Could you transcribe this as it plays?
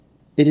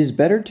It is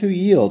better to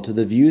yield to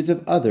the views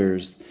of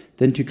others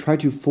than to try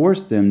to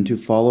force them to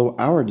follow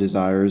our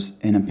desires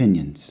and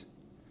opinions.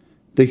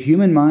 The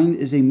human mind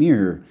is a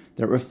mirror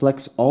that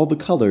reflects all the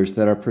colors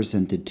that are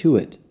presented to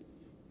it.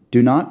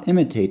 Do not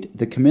imitate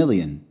the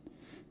chameleon,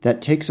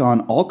 that takes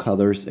on all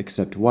colors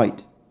except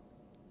white.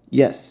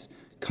 Yes,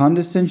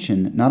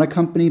 condescension not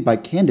accompanied by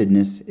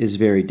candidness is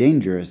very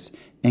dangerous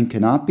and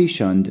cannot be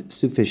shunned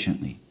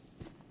sufficiently.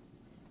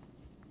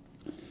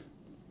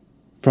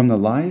 From the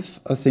life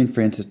of St.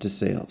 Francis de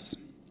Sales.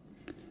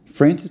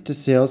 Francis de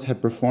Sales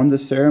had performed the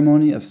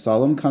ceremony of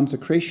solemn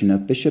consecration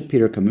of Bishop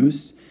Peter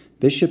Camus,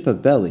 Bishop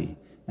of Belley,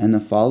 and the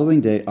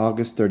following day,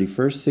 August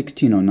 31st,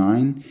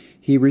 1609,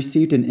 he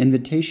received an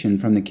invitation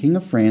from the King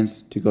of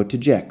France to go to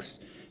Gex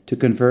to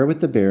confer with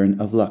the Baron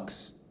of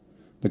Lux.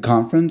 The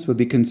conference would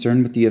be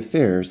concerned with the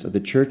affairs of the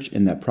Church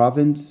in that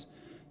province,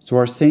 so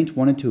our saint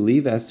wanted to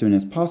leave as soon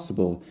as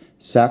possible,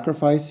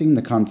 sacrificing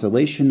the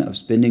consolation of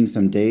spending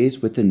some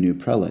days with the new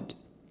prelate.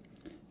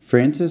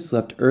 Francis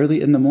left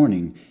early in the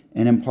morning,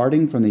 and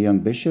imparting from the young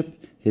bishop,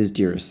 his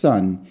dearest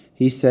son,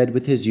 he said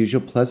with his usual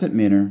pleasant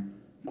manner,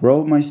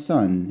 "Grow, my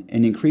son,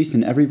 and increase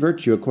in every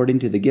virtue according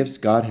to the gifts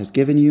God has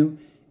given you,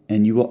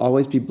 and you will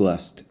always be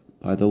blessed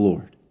by the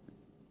Lord."